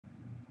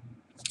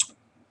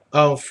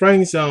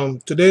Friends,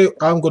 today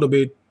I'm going to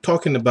be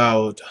talking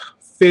about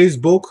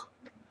Facebook,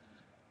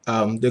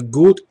 the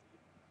good,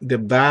 the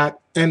bad,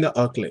 and the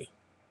ugly.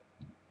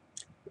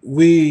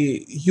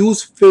 We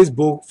use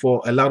Facebook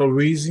for a lot of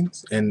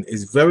reasons, and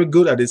it's very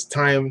good at this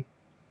time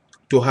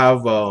to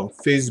have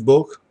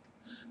Facebook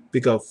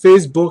because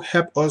Facebook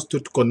help us to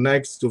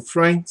connect to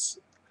friends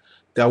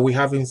that we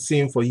haven't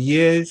seen for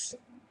years.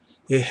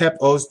 It help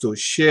us to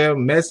share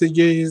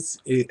messages.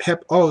 It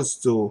help us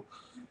to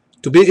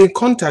be in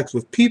contact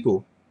with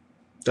people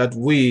that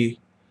we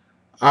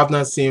have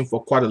not seen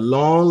for quite a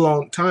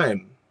long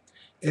time.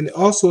 And it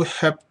also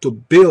helps to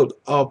build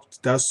up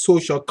that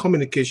social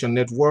communication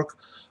network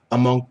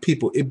among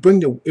people. It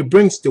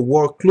brings the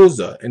world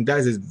closer, and that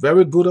is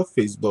very good of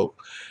Facebook.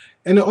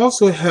 And it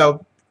also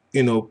helps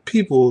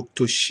people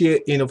to share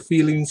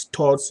feelings,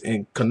 thoughts,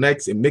 and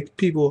connects and make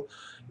people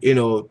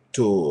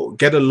to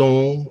get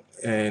along.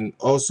 And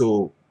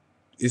also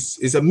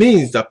it's a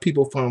means that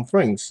people find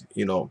friends.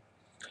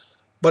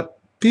 But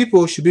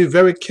people should be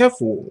very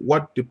careful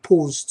what they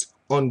post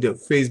on their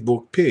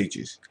Facebook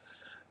pages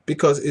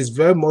because it's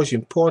very much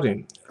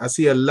important. I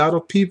see a lot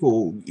of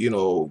people,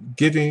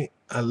 giving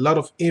a lot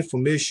of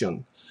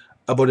information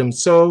about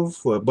themselves,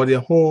 about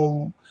their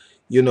home.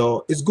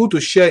 It's good to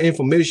share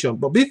information,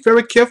 but be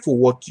very careful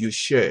what you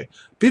share.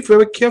 Be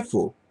very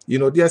careful.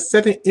 There are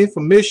certain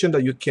information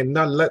that you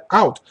cannot let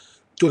out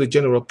to the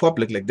general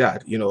public like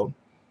that,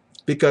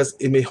 because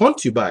it may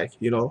haunt you back.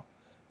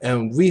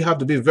 And we have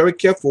to be very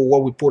careful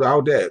what we put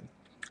out there.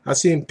 I've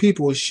seen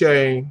people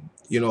sharing,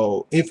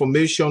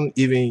 information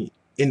even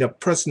in their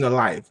personal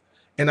life.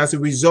 And as a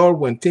result,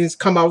 when things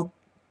come out,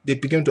 they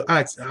begin to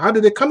ask, how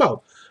did they come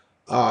out?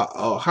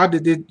 Or how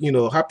did it,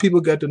 how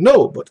people get to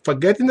know? But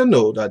forgetting to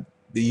know that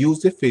they use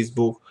the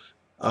Facebook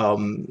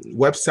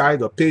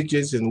website or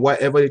pages and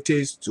whatever it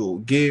is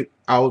to give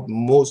out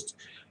most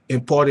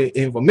important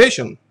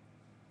information.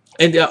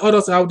 And there are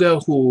others out there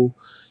who,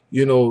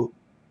 you know,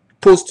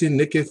 posting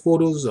naked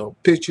photos or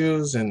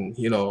pictures, and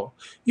you don't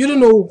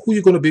know who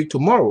you're going to be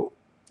tomorrow.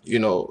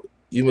 You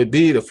may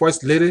be the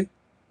first lady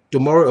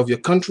tomorrow of your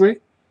country,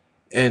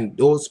 and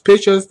those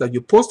pictures that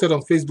you posted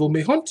on Facebook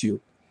may haunt you.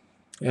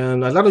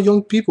 And a lot of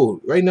young people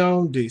right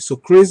now, they so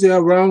crazy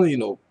around,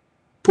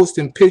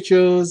 posting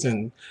pictures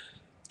and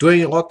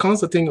doing all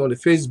kinds of things on the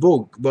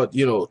Facebook. But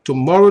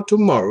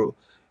tomorrow,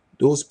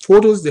 those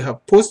photos they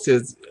have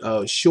posted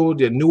show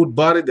their nude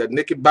body, their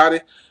naked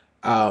body.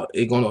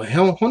 It's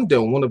gonna hunt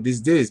them one of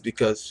these days,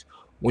 because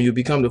when you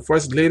become the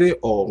first lady,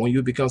 or when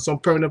you become some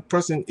permanent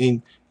person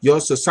in your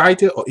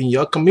society or in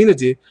your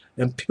community,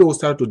 and people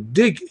start to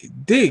dig,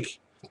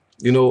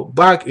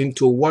 back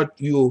into what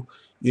you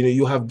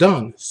have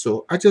done.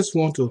 So I just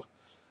want to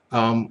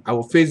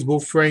our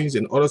Facebook friends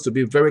and others to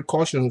be very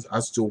cautious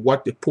as to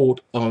what they put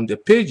on the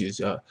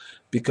pages,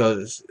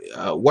 because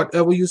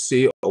whatever you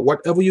say or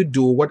whatever you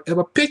do,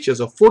 whatever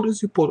pictures or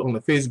photos you put on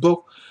the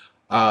Facebook,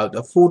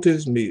 the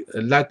photos may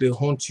likely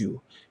haunt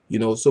you.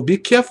 So be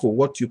careful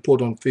what you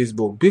put on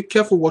Facebook. Be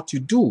careful what you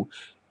do.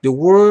 The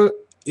world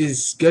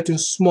is getting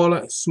smaller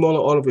and smaller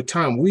all of the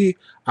time. We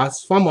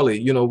as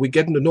family, we're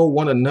getting to know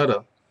one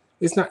another.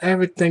 It's not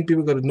everything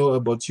people got to know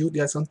about you.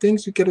 There are some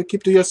things you got to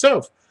keep to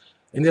yourself,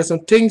 and there's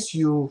some things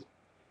you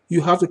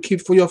have to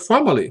keep for your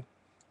family,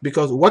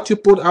 because what you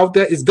put out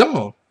there is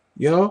gone,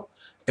 you know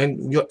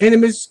and your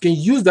enemies can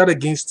use that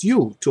against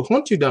you to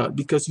hunt you down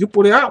because you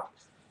put it out.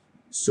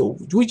 So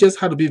we just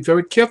have to be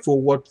very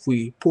careful what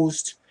we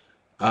post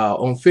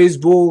on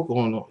Facebook,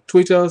 on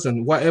Twitters,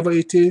 and whatever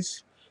it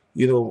is.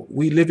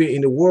 We live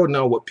in a world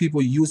now where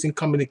people using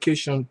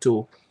communication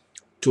to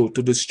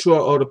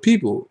destroy other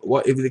people.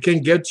 Well, if they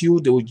can't get you,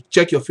 they will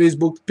check your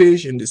Facebook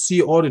page and they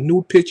see all the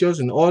new pictures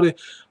and all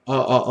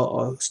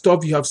the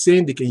stuff you have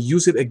seen. They can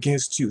use it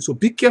against you. So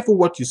be careful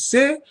what you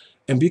say,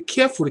 and be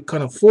careful the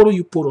kind of photo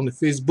you put on the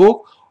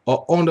Facebook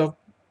or on the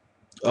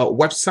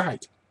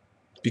website,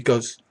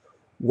 because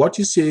what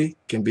you say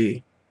can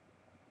be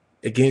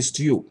against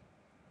you,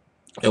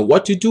 and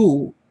what you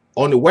do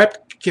on the web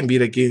can be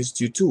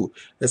against you too,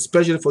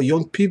 especially for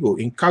young people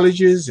in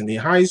colleges and in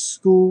high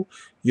school.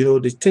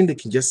 They think they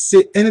can just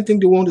say anything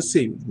they want to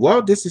say.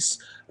 Well, this is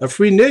a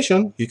free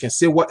nation. You can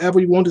say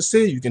whatever you want to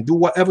say. You can do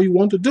whatever you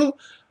want to do.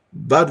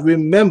 But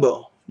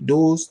remember,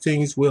 those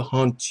things will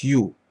haunt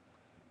you,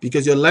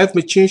 because your life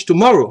may change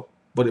tomorrow,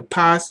 but the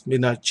past may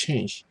not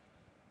change.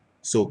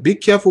 So be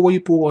careful what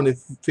you put on the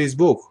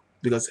Facebook,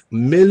 because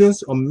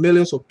millions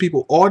of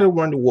people all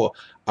around the world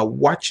are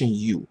watching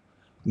you.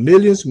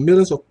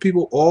 Millions of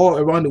people all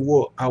around the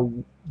world are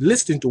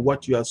listening to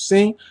what you are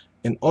saying,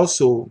 and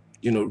also,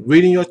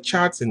 reading your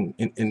chats, and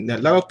a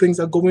lot of things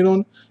are going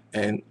on.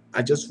 And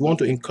I just want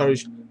to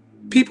encourage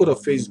people of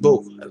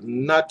Facebook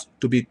not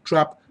to be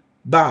trapped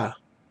by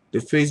the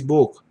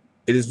Facebook.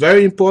 It is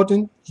very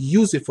important.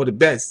 Use it for the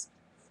best.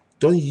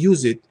 Don't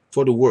use it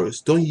for the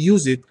worst. Don't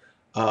use it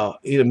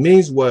in a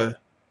means where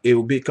it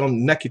will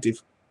become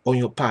negative on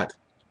your part.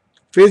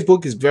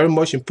 Facebook is very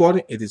much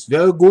important. It is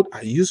very good.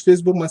 I use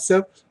Facebook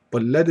myself,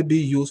 but let it be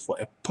used for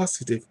a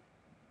positive,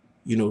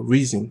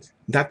 reason,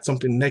 not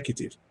something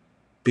negative.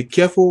 Be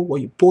careful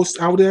what you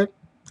post out there.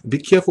 Be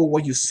careful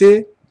what you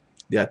say.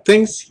 There are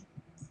things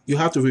you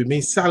have to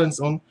remain silent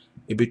on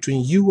in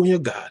between you and your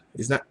God.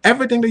 It's not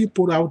everything that you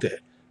put out there,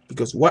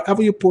 because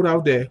whatever you put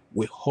out there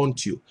will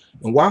haunt you.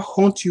 And what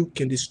haunt you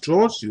can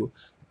destroy you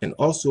and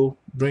also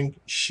bring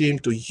shame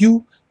to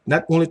you,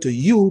 not only to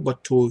you,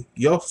 but to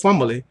your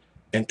family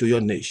and to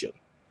your nation.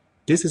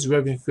 This is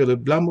Reverend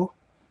Philip Blamo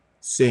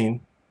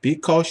saying, be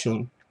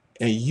cautious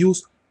and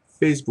use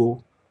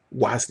Facebook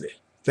wisely.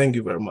 Thank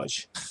you very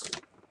much.